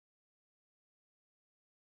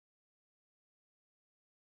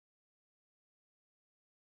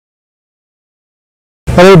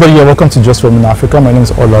Hello everybody, welcome to Just From in Africa. My name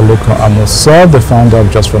is Olaleko Amusa, the founder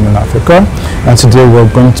of Just From in Africa, and today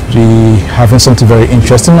we're going to be having something very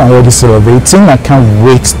interesting. I'm already celebrating. I can't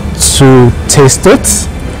wait to taste it.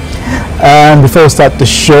 And before we start the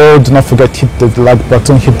show, do not forget to hit the like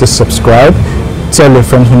button, hit the subscribe, tell a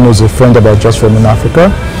friend who knows a friend about Just From in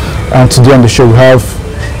Africa. And today on the show we have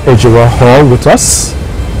Ejiwa Hall with us.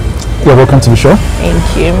 Yeah, welcome to the show. Thank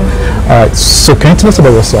you. Alright, so can you tell us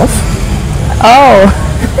about yourself? Oh,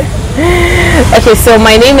 okay, so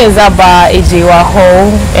my name is Abba Ejiwa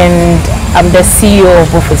Hall and I'm the CEO of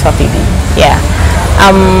BOFROT PAPABI. Yeah,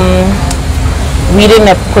 I'm reading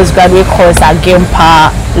a postgraduate course at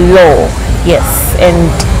GIMPA Law, yes,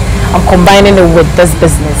 and I'm combining it with this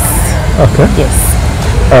business. Okay. Yes.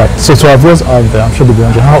 Alright, so to our viewers out there, I'm sure they'll be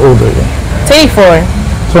wondering, how old are you? 24.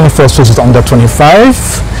 24, so she's under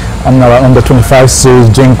 25. I'm now under 25, so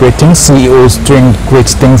doing great things. CEOs doing great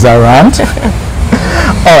things around.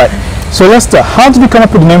 Alright, so let's start. How did you come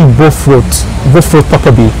up with the name BOFROT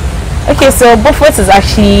PAPABI? Okay, so BOFROT is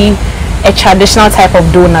actually a traditional type of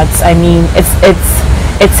donuts. I mean,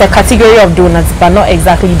 it's a category of donuts, but not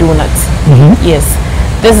exactly donuts. Yes,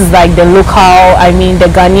 this is like the local, I mean, the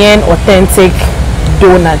Ghanaian authentic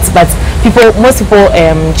donuts. But most people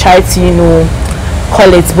try to, you know,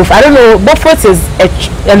 call it BOFROT. I don't know. BOFROT is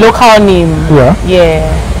a local name. Yeah.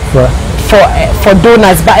 For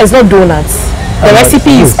donuts, but it's not donuts. The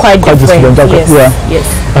recipe is quite different. Yes.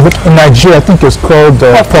 In Nigeria, I think it's called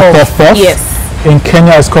puff. Yes. In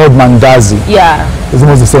Kenya, it's called mandazi. Yeah. It's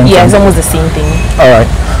almost the same thing. Yeah, it's almost the same thing. All right.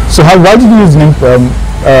 So why did you use the name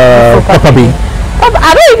PAPABI?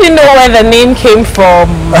 I don't even know where the name came from.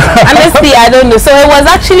 Honestly, I don't know. So it was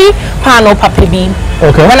actually Pano Papabi.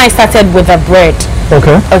 Okay. When I started with the bread.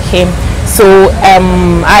 Okay. Okay. So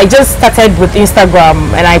I just started with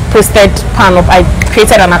Instagram and I posted Pano. I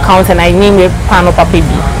created an account and I named it Pano Papabi.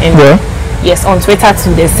 And yes, on Twitter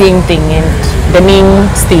too, the same thing, and the name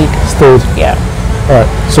stayed. Yeah. All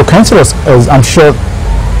right. So can you tell us? I'm sure.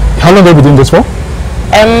 How long have you been doing this for?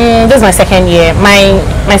 This is my second year.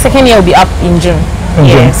 My second year will be up in June.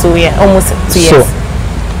 June. So yeah, almost 2 years. So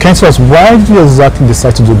can you tell us why did you exactly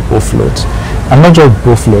decide to do BOFROT? And not just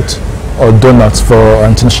BOFROT or donuts for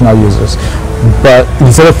international users, but you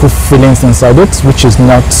decided to put fillings inside it, which is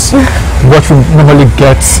not what you normally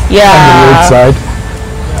get on the roadside.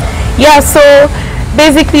 Yeah. So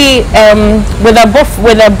basically, with a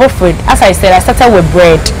BOFROT, as I said, I started with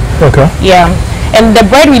bread. Okay. Yeah. And the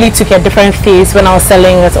bread really took a different phase when I was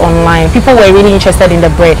selling it online. People were really interested in the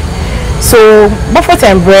bread. So BOFROT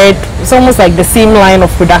and bread, it's almost like the same line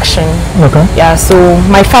of production. Okay. Yeah, so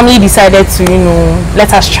my family decided to, you know,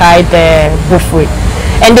 let us try the BOFROT.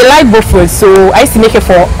 And they like BOFROT, so I used to make it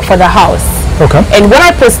for the house. Okay. And when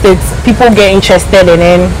I post it, people get interested, and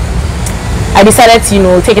then I decided to, you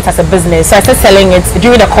know, take it as a business. So I started selling it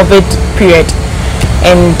during the COVID period.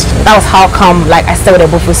 And that was how come, like, I started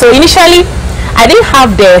with the BOFROT. So initially, I didn't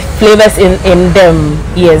have the flavors in them,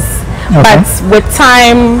 yes. Okay. But with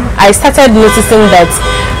time, I started noticing that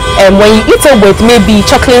when you eat it with maybe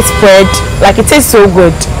chocolate spread, like it tastes so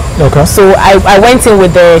good. Okay. So I went in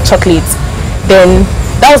with the chocolate. Then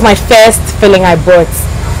that was my first filling I bought.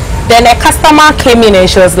 Then a customer came in and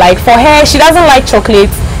she was like, for her, she doesn't like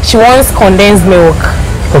chocolate. She wants condensed milk.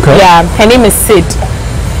 Okay. Yeah. Her name is Sid.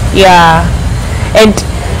 Yeah. And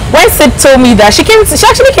when Sid told me that, she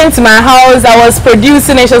actually came to my house. I was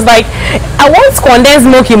producing and she was like, I want condensed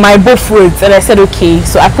milk in my BOFROT. And I said, okay.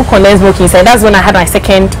 So I put condensed milk inside. That's when I had my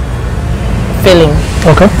second filling.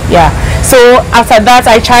 Okay. Yeah. So after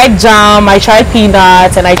that, I tried jam, I tried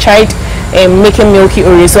peanuts, and I tried making milky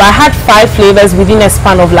Oreos. So I had 5 flavors within a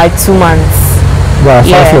span of like 2 months. Wow,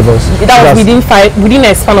 5 flavors. That was within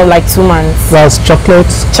a span of like 2 months. That's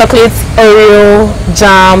chocolate, Oreo,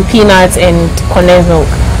 jam, peanuts, and condensed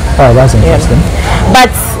milk. Oh, that's interesting. Yeah.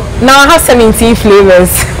 But now I have 17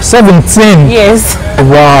 flavors. 17? Yes.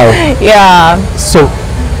 Wow. Yeah. So,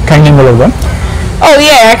 can you name all of them? Oh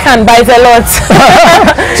yeah, I can, but it's a lot.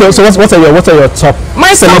 so what are your top?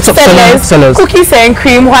 My top sellers? Cookies and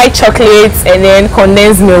cream, white chocolate, and then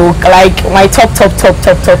condensed milk. Like my top.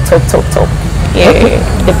 Yeah,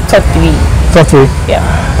 the top 3. Top 3. Yeah.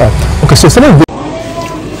 Okay, so selling.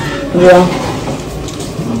 Yeah.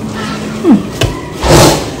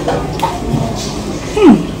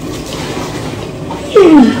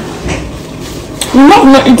 I've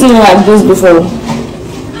not eaten like this before.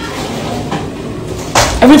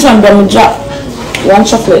 Every time I'm drop one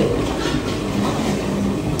chocolate,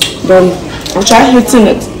 then I try hitting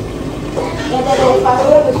it.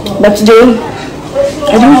 But today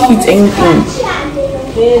I didn't hit anything.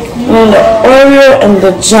 And the Oreo and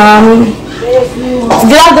the jam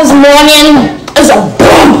Glad this morning is a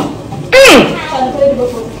bomb.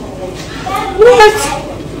 What?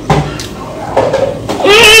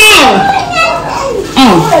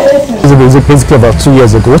 It's basically about 2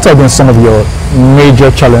 years ago. What have been some of your major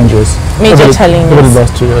challenges? Major challenges over the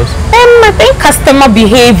last 2 years? I think customer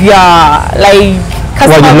behavior, like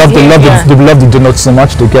customer they love the donuts so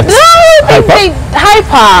much they get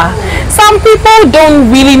hyper. Some people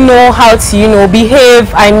don't really know how to,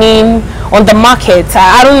 behave. I mean, on the market,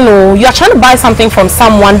 I don't know. You're trying to buy something from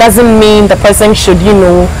someone doesn't mean the person should,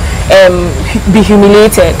 be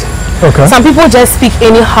humiliated. Okay. Some people just speak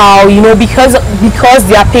anyhow, because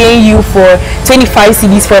they are paying you for 25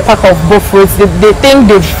 cedis for a pack of BOFROTs. They think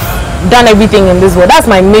they've done everything in this world. That's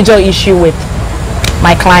my major issue with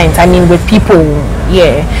my clients. I mean, with people.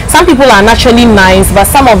 Yeah. Some people are naturally nice, but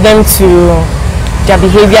some of them too, their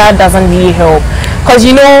behavior doesn't really help. Because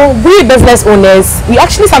we business owners, we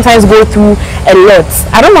actually sometimes go through a lot.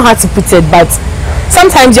 I don't know how to put it, but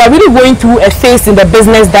sometimes you're really going through a phase in the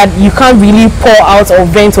business that you can't really pour out or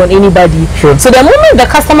vent on anybody. Sure. So the moment the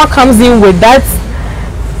customer comes in with that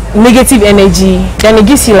negative energy, then it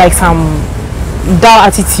gives you like some dull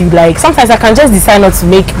attitude. Like sometimes I can just decide not to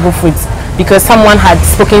make BOFROTs because someone had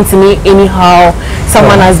spoken to me anyhow,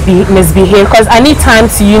 someone has misbehaved, because I need time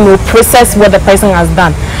to process what the person has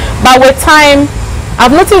done. But with time,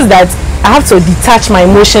 I've noticed that I have to detach my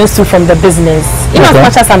emotions too from the business. In as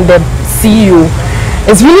much as I'm the CEO,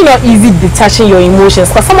 it's really not easy detaching your emotions,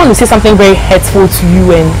 because someone will say something very hurtful to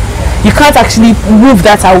you and you can't actually move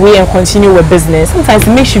that away and continue with business. Sometimes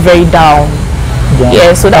it makes you very down.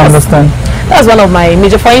 Yeah, so that was one of my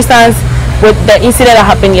major. For instance, with the incident that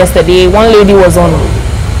happened yesterday, one lady was on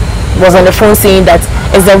the phone saying that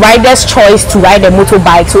it's the rider's choice to ride a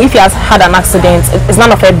motorbike. So if he has had an accident, it's none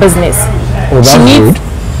of her business. Oh, that's good.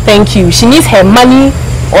 Thank you. She needs her money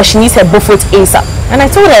or she needs her BOFROT ASAP. And I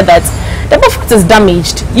told her that the BOFROT is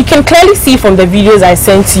damaged. You can clearly see from the videos I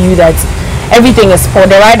sent to you that everything is poor.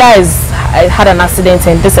 The rider had an accident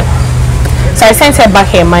and this. So I sent her back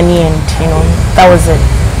her money and that was it.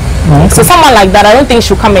 Okay. So someone like that, I don't think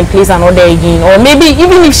she'll come and place an order again. Or maybe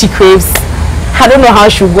even if she craves, I don't know how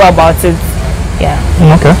she'll go about it. Yeah.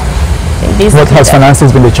 Okay. What has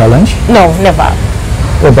finances been the challenge? No, never.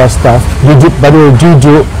 What about staff? By the way,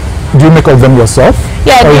 do you make all of them yourself?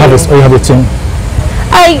 Yeah, or you have a team?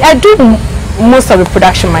 I do most of the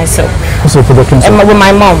production myself. So production with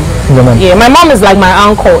my mom. Yeah, my mom is like my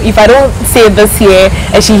uncle. If I don't say this here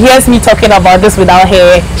and she hears me talking about this without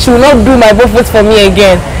her, she will not do my BOFROTs for me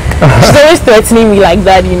again. She's always threatening me like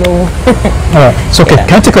that, Alright, so can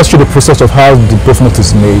you take us through the process of how the BOFROT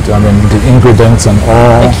is made? I mean, the ingredients and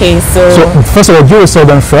all. Okay, so first of all, do you sell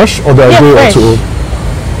them fresh or do you also?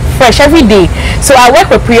 Fresh every day. So I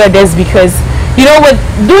work with pre-orders because with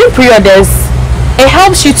doing pre-orders, it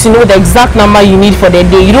helps you to know the exact number you need for the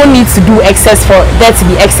day. You don't need to do excess for there to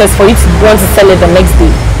be excess for you to want to sell it the next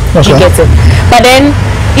day. Okay. You get it. But then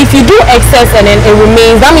if you do excess and then it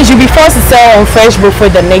remains, that means you'll be forced to sell on fresh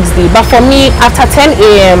BOFROT the next day. But for me, after 10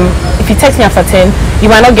 a.m., if you text me after 10, you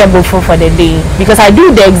might not get BOFROT for the day because I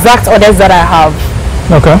do the exact orders that I have.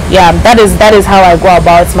 Okay. Yeah, that is how I go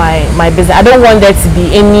about my business. I don't want there to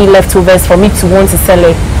be any leftovers for me to want to sell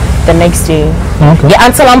it the next day. Okay. Yeah,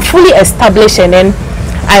 until I'm fully established and then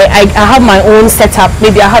I have my own setup.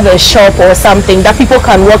 Maybe I have a shop or something that people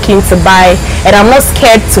can walk in to buy and I'm not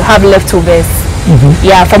scared to have leftovers.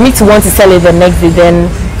 Yeah, for me to want to sell it the next day,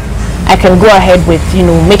 then I can go ahead with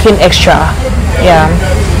making extra. Yeah.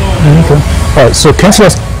 Okay. Alright, so can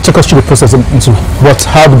you take us through the process into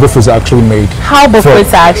how the BOFROTs are actually made? How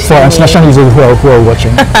BOFROTs are actually made. For international users who are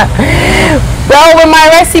watching. Well, with my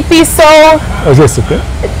recipe, so... Oh, is it a secret?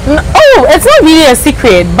 Oh, it's not really a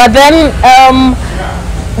secret, but then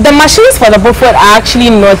the machines for the BOFROT are actually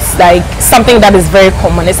not like something that is very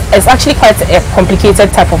common. It's actually quite a complicated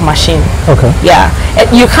type of machine. Okay. Yeah.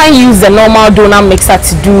 You can't use the normal donut mixer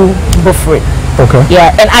to do BOFROT. Okay.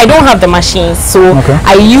 Yeah, and I don't have the machine, so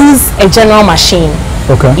I use a general machine.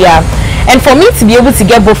 Okay. Yeah. And for me to be able to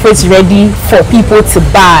get BOFROTs ready for people to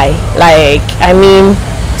buy,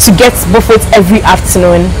 to get BOFROTs every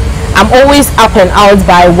afternoon, I'm always up and out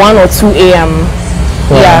by 1 or 2 a.m.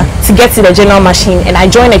 Yeah, to get to the general machine, and I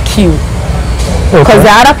join a queue because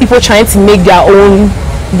there are other people trying to make their own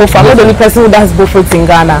BOFROT. I'm not the only person who does BOFROTs in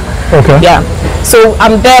Ghana. Okay. Yeah. So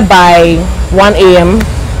I'm there by 1 a.m.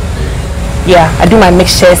 Yeah, I do my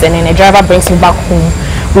mixtures and then a driver brings me back home.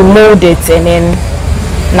 We mold it and then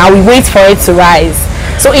now we wait for it to rise.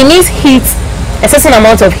 So it needs heat, a certain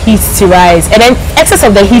amount of heat to rise, and then excess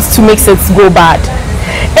of the heat to makes it go bad.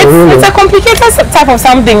 It's a complicated type of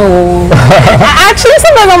something. Actually,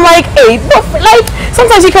 sometimes I'm like, hey, but like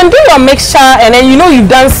sometimes you can do your mixture and then you know you've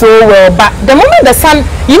done so well, but the moment the sun,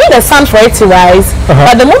 you need the sun for it to rise,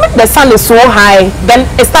 but the moment the sun is so high, then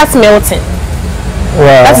it starts melting.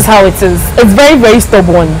 Wow. That is how it is. It's very, very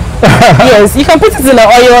stubborn. Yes, you can put it in the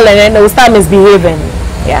oil and then it will start misbehaving.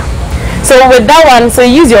 Yeah. So with that one, so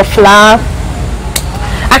use your flour.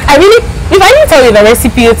 I really, if I didn't tell you the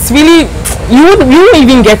recipe, it's really, you won't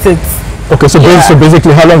even get it. Okay, so, so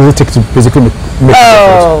basically, how long does it take to basically make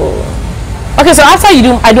it? Okay, so after I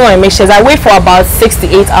do my mixtures, I wait for about 6 to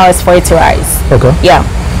 8 hours for it to rise. Okay. Yeah.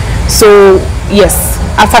 So yes,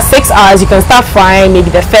 after 6 hours, you can start frying. Maybe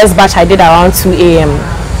the first batch I did around 2 a.m.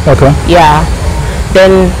 Okay. Yeah.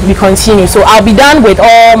 Then we continue. So I'll be done with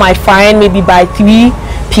all my frying maybe by 3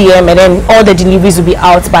 p.m. and then all the deliveries will be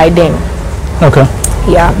out by then. Okay.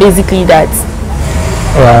 Yeah, basically that.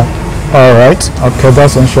 All right. Okay,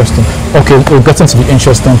 that's interesting. Okay, we've gotten to the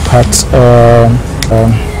interesting part.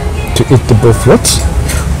 To eat the BOFROT.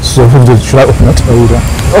 So should I open it or you don't?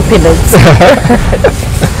 Open it.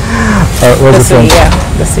 Where's the yeah,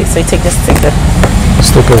 let's see. So you take the sticker.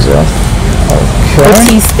 Stickers, yeah. Okay.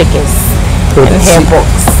 OT stickers. And hair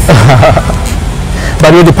box. By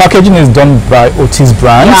the way, the packaging is done by OT's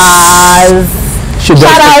brand. Yes. Shout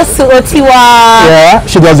out to Otiwa. Yeah,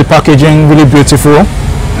 she does the packaging really beautiful.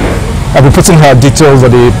 I'll be putting her details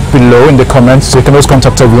below in the comments, so you can always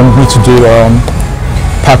contact her if you want me to do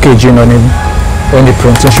packaging or any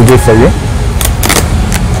printing she did for you.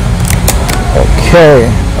 Okay.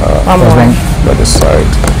 One by the side.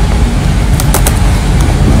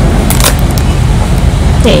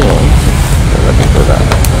 Hey. Let me do that.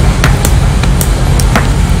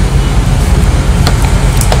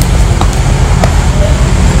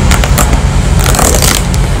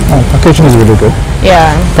 Packaging is really good.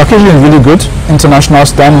 Yeah. Packaging is really good. International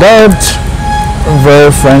standard.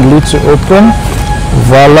 Very friendly to open.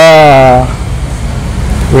 Voila.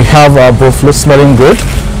 We have our BOFROT smelling good.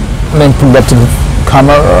 Let me pull that to the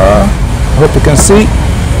camera. Hope you can see.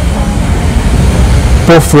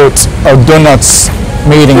 BOFROT donuts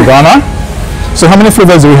made in Ghana. So how many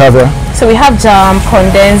flavors do we have here? So we have jam,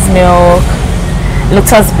 condensed milk,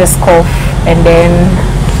 lotus biscoff, and then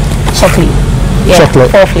chocolate. Yeah, chocolate.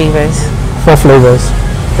 4 flavors. 4 flavors.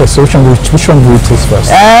 Okay, so which one do we taste first?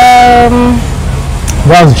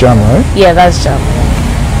 That's jam, right? Yeah, that's jam.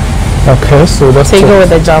 Okay, so let's you go with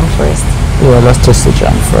the jam first. Yeah, let's taste the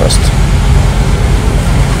jam first.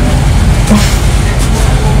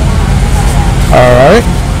 Alright.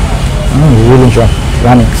 Really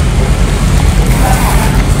yummy.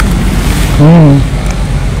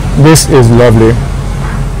 This is lovely.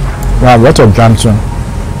 Wow, what a jam too.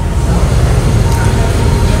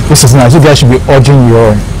 This is nice. You guys should be urging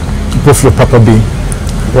your BOFROT PAPABI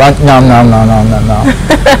right now.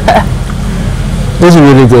 This is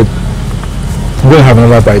really good. I'm going to have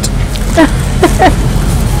another bite.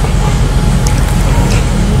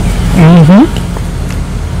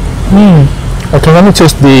 Okay, let me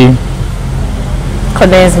taste the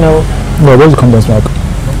condensed milk. No, where's the condensed milk?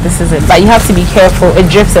 This is it. But you have to be careful. It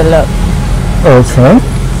drips a lot. Okay.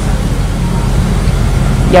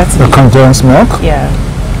 You have to the condensed milk? Yeah.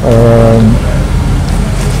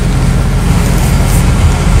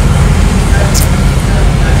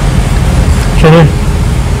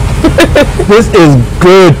 This is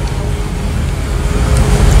good.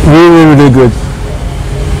 Really good.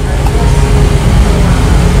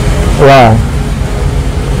 Wow.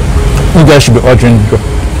 You guys should be ordering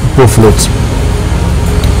BOFROT.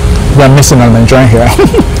 We are missing and enjoying here.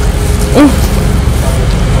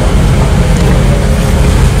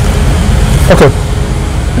 Okay.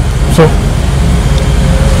 So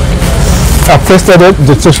I've tasted it.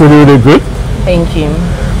 It tastes really good. Thank you.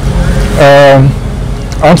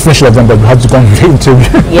 I want to finish all of them, but we have to go and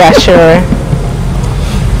interview. Yeah, sure.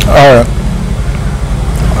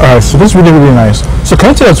 Alright, so this is really nice. So can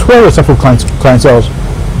you tell us who are your type of clientele?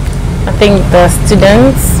 I think the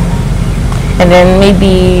students, and then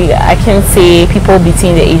maybe I can say people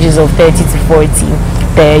between the ages of 30 to 40,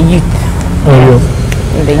 the youth. Oh, yeah.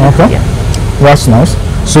 The youth, okay. Yeah. That's nice.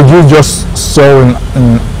 So do you just sell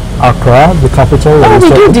in Accra, the capital? Oh, we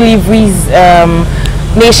do deliveries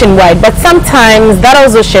nationwide, but sometimes that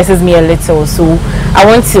also stresses me a little. So I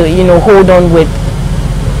want to, hold on with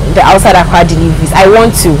the outside Accra deliveries. I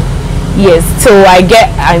want to, yes. So I get,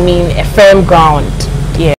 a firm ground.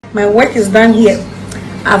 Yeah. My work is done here.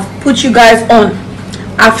 I've put you guys on.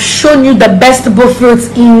 I've shown you the best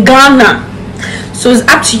BOFROTs in Ghana. So it's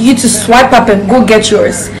up to you to swipe up and go get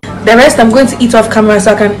yours. The The rest I'm going to eat off camera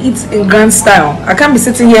so I can eat in grand style. I can't be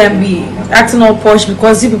sitting here and be acting all posh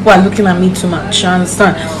because you people are looking at me too much. You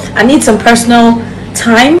understand? I need some personal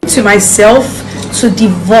time to myself to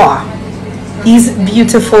devour these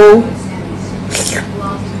beautiful.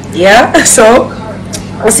 Yeah. So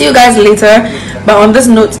I'll see you guys later. But on this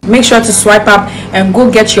note, make sure to swipe up and go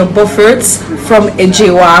get your BOFROTs from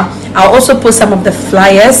Ejewa. I'll also post some of the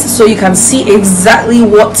flyers so you can see exactly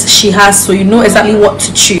what she has, so you know exactly what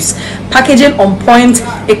to choose. Packaging on point.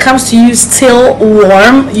 It comes to you still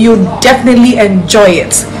warm. You definitely enjoy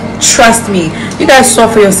it. Trust me. You guys saw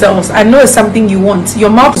for yourselves. I know it's something you want. Your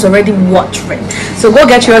mouth is already watering. So go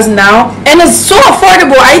get yours now. And it's so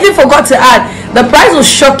affordable. I even forgot to add. The price will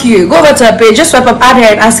shock you. Go over to her page. Just swipe up, add her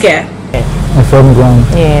and ask her.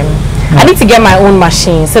 Yeah. I need to get my own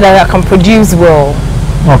machine so that I can produce well.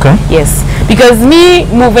 Okay. Yes, because me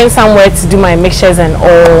moving somewhere to do my mixtures and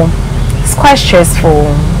all, it's quite stressful.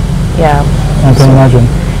 Yeah. I can imagine.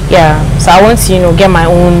 Yeah. So I want to, get my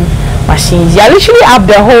own machines. Yeah, literally up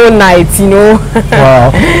the whole night,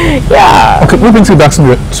 Wow. Yeah. Okay, moving to back to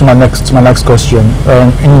my next question.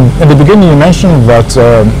 In the beginning, you mentioned that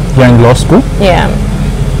you're in law school. Yeah.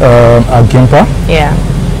 At GIMPA. Yeah.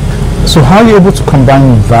 So how are you able to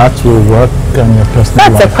combine that with work and your personal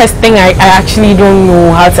life? That's a question I actually don't know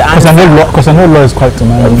how to answer. Because I know law is quite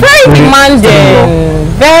demanding. Very demanding.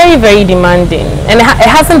 Very, very demanding. And it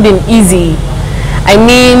hasn't been easy. I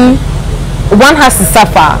mean, one has to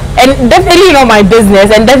suffer. And definitely not my business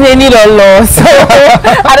and definitely not law. So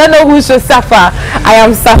I don't know who should suffer. I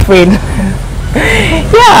am suffering.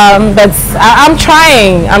 Yeah, but I'm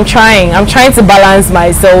trying to balance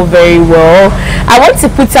myself very well. I want to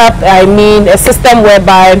put up a system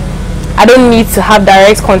whereby I don't need to have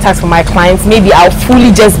direct contact with my clients. Maybe I'll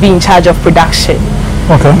fully just be in charge of production.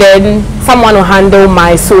 Okay. Then someone will handle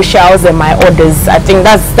my socials and my orders. I think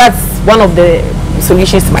that's one of the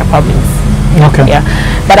solutions to my problems. Okay. Yeah.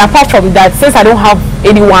 But apart from that, since I don't have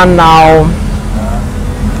anyone now,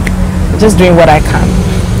 just doing what I can.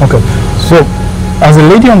 Okay. So as a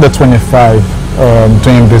lady under 25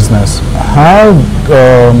 doing business, how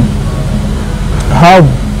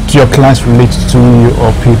do your clients relate to you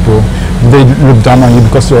or people? Do they look down on you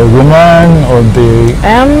because you're a woman, or they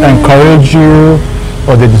encourage you,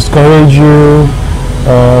 or they discourage you?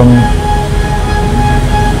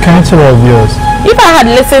 Can you tell our viewers? If I had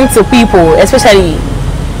listened to people, especially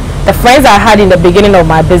the friends I had in the beginning of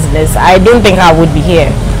my business, I don't think I would be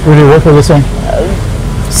here. Really, what were they saying?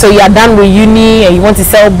 So you are done with uni and you want to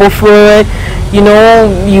sell BOFROT,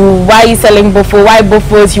 why are you selling BOFROT? Why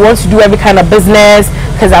BOFROT? You want to do every kind of business?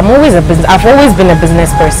 Because I've always been a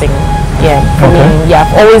business person. Yeah, for me, yeah,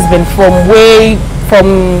 I've always been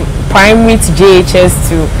from primary to JHS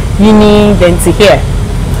to uni, then to here.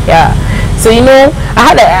 Yeah. So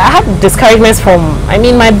I had discouragements from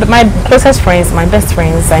my closest friends, my best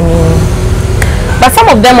friends. But some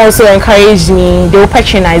of them also encouraged me. They will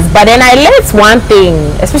patronize. But then I learned one thing,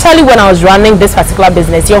 especially when I was running this particular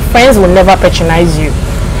business: your friends will never patronize you.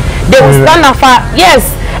 They will stand up for, yes.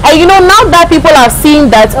 And now that people have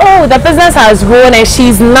seen that, oh, the business has grown and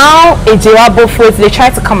she's now a BOFROT, they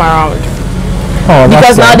try to come around. Oh,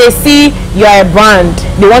 because now they see you are a brand.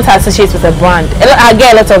 They want to associate with a brand. I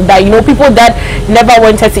get a lot of that. People that never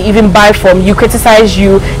wanted to even buy from you criticize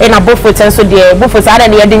you and a BOFROT, and so they're BOFROT.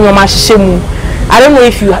 I don't know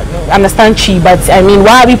if you understand chi, but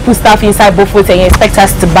why we put stuff inside BOFROT and you expect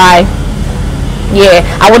us to buy? Yeah,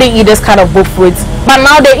 I wouldn't eat this kind of BOFROT, but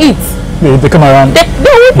now they eat. Yeah, they come around.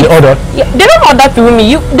 They order. Yeah, they don't order through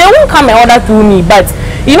me. They won't come and order through me, but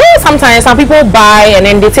sometimes some people buy and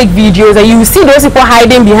then they take videos and you see those people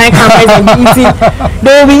hiding behind cameras and eating.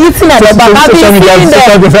 They will be eating at the back. I've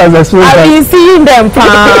been seeing them,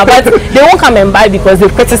 but they won't come and buy because they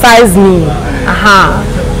criticize me.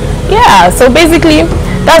 Yeah, so basically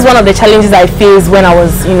that's one of the challenges I faced when I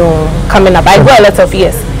was coming up. I got a lot of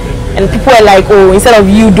yes, and people are like, oh, instead of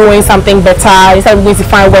you doing something better, instead of going to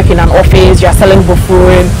find work in an office, you're selling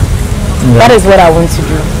BOFROT. Yeah. That is what I want to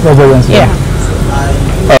do. That's what I want to do. Yeah.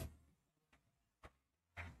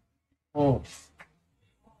 Oh,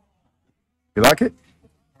 you like it?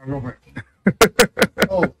 I love it.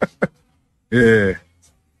 Oh, yeah,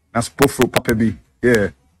 that's BOFROT PAPABI.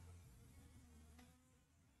 Yeah.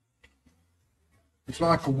 It's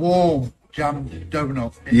like a warm jam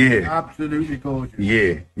donut. It's absolutely gorgeous.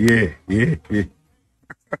 Yeah.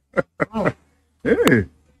 Oh. Yeah.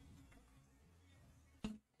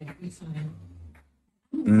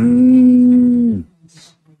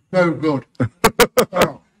 So good.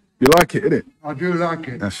 Oh. You like it, innit? I do like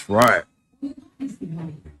it. That's right.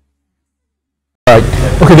 Right.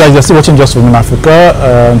 Okay guys, you're still watching Just Women Africa.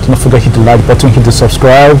 Do not forget, hit the like button, hit the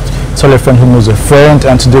subscribe, tell a friend who knows a friend.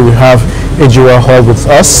 And today we have Ejua Hall with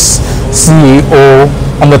us, CEO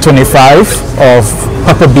under 25 of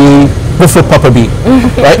PAPABI, BOFROT PAPABI.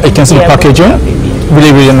 Right? You can see the packaging.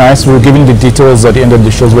 Really, really nice. We're giving the details at the end of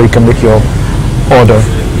the shows where you can make your order.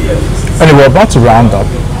 Anyway, we're about to round up.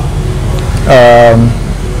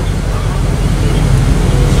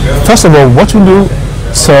 First of all, what will you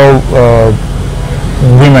tell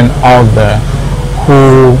women out there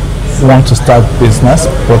who want to start business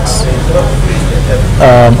but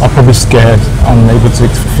are probably scared and unable to take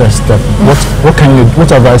the first step?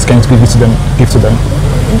 What advice can you give to them?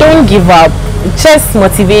 Don't give up. Just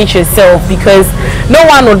motivate yourself, because no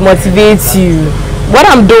one would motivate you. What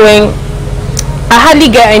I'm doing, I hardly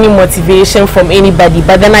get any motivation from anybody,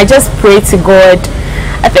 but then I just pray to God.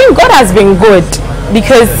 I think God has been good,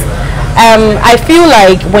 because I feel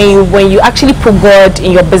like when you actually put God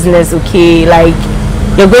in your business, okay, like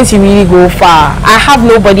you're going to really go far. I have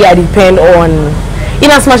nobody I depend on.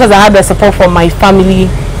 In as much as I have the support from my family,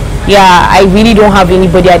 yeah, I really don't have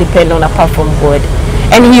anybody I depend on apart from God.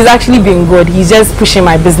 And He's actually been good. He's just pushing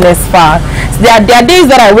my business far. So there are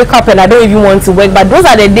days that I wake up and I don't even want to work, but those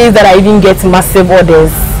are the days that I even get massive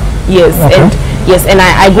orders. Yes, okay. And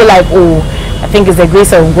I go like, oh, I think it's the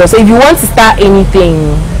grace of God. So if you want to start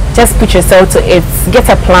anything, just put yourself to it.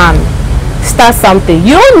 Get a plan. Start something.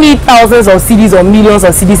 You don't need thousands of CDs or millions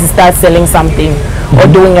of CDs to start selling something or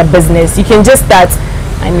doing a business. You can just start,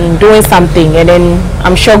 doing something, and then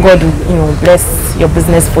I'm sure God will, bless your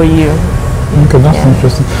business for you. Okay, that's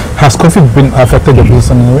interesting. Has COVID been affected your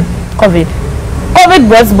business in any way? COVID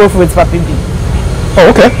brought BOFROT PAPABI.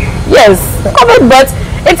 Oh, okay. Yes, COVID brought.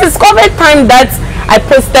 It is COVID time that I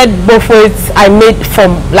posted BOFROT I made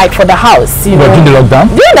for the house. During the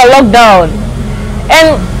lockdown? During the lockdown.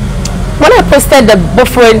 And when I posted the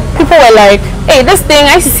BOFROT, people were like, hey, this thing,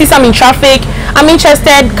 I see some in traffic. I'm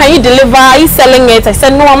interested. Can you deliver? Are you selling it? I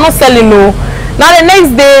said, no, I'm not selling, no. Now the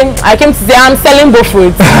next day, I came to say I'm selling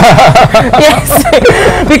BOFROT. Yes,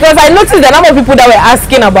 because I noticed the number of people that were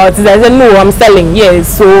asking about it. I said, no, I'm selling. Yes,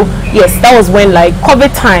 so yes, that was when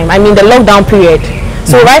COVID time. The lockdown period.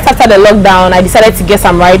 So right after the lockdown, I decided to get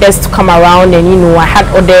some riders to come around, and I had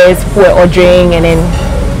orders, people were ordering, and then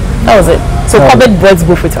that was it. So COVID brought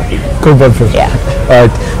BOFROT PAPABI. COVID. Yeah. All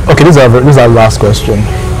right. Okay, this is our last question.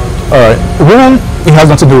 All right, women, it has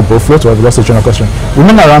nothing to do with BOFROT, or that's a general question.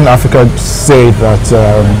 Women around Africa say that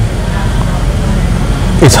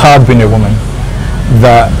it's hard being a woman,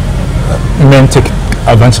 that men take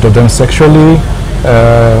advantage of them sexually.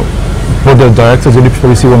 Both the directors, only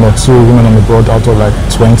people see 1 or 2 women on the board out of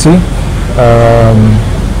 20.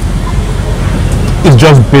 It's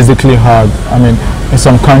just basically hard. In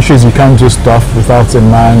some countries you can't do stuff without a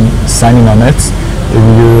man signing on it.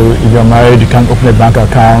 If you're married, you can't open a bank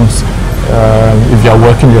account. If you're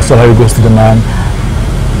working, your salary goes to the man.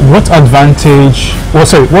 What advice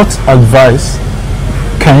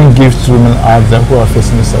can you give to women out there who are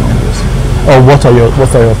facing this challenges? Or what are your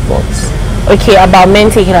thoughts? Okay, about men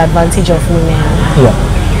taking advantage of women. Yeah.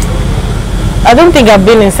 I don't think I've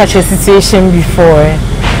been in such a situation before.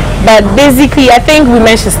 But basically, I think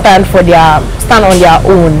women should stand on their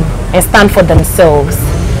own and stand for themselves.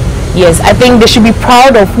 Yes, I think they should be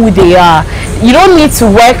proud of who they are. You don't need to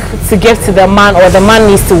work to give to the man, or the man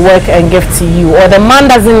needs to work and give to you, or the man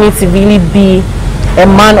doesn't need to really be a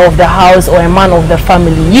man of the house or a man of the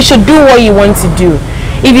family. You should do what you want to do.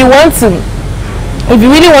 If you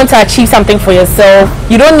really want to achieve something for yourself,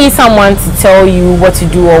 you don't need someone to tell you what to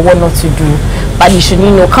do or what not to do. But you should,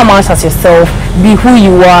 come out as yourself, be who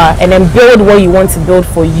you are, and then build what you want to build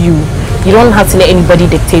for you. You don't have to let anybody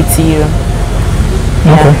dictate to you.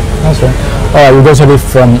 Okay, that's right. All right, we got it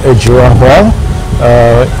from Ejua Hall.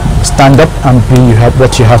 Stand up and be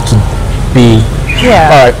what you have to be. Yeah.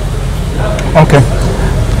 All right. Okay.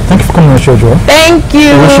 Thank you for coming on the show, Ejua. Thank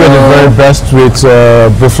you. I wish you the very best with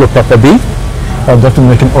BOFROT PAPABI. I'll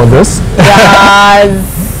definitely making orders. Yes.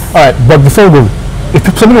 All right, but before we go, if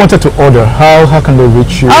somebody wanted to order, how can they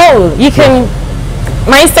reach you? Oh, you can.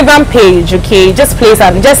 My Instagram page, okay, just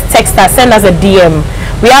text us, send us a DM.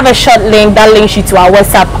 We have a short link that links you to our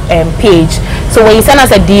WhatsApp page. So when you send us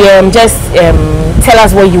a DM, just tell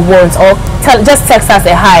us what you want, or just text us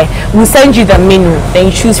a hi. We'll send you the menu, then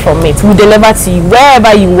you choose from it. We'll deliver to you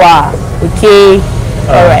wherever you are. Okay.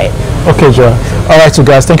 All right. Okay, Joa. All right, so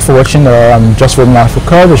guys, thank you for watching Just Women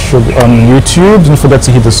Africa. The show on YouTube. Don't forget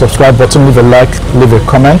to hit the subscribe button, leave a like, leave a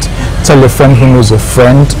comment, tell a friend who knows a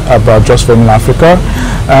friend about Just Women Africa.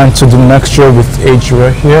 And to the next show with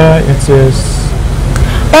Ejua here, it is.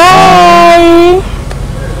 Bye.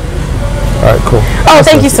 All right, cool. Oh,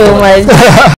 thank you so much.